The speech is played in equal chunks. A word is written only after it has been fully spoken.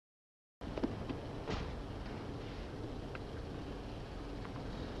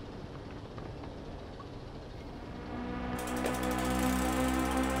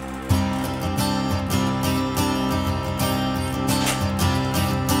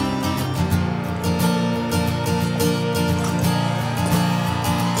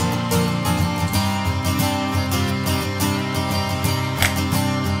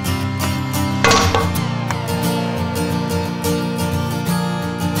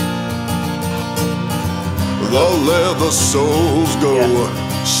The leather soles go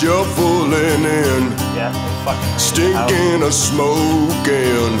shuffling in, stinking of smoke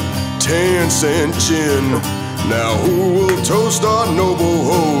and 10-cent chin. Now who will toast our noble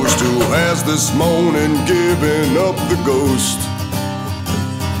host who has this morning given up the ghost?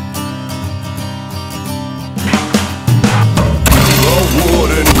 The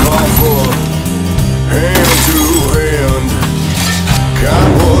wooden coffer, hand to hand,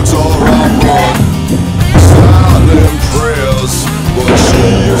 cowboys are awkward, silent prayers, but she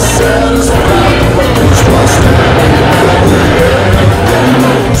is satisfied most while standing at the end of the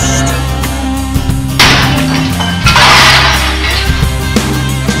most.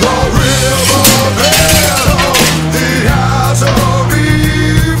 The riverhead of the eyes of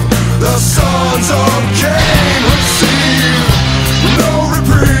Eve, the sons of Cain receive no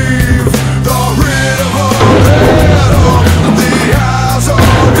reprieve. The riverhead of the eyes of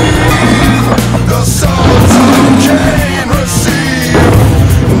Eve, the sons of Cain receive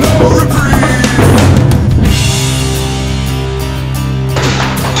no reprieve.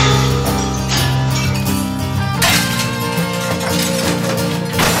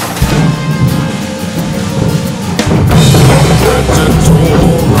 Predator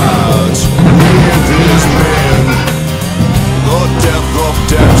rides with his men. The death of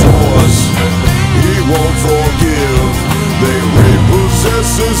debtors he won't forgive. They repossess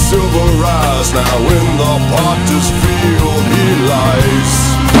his silver eyes. Now in the potter's field he lies.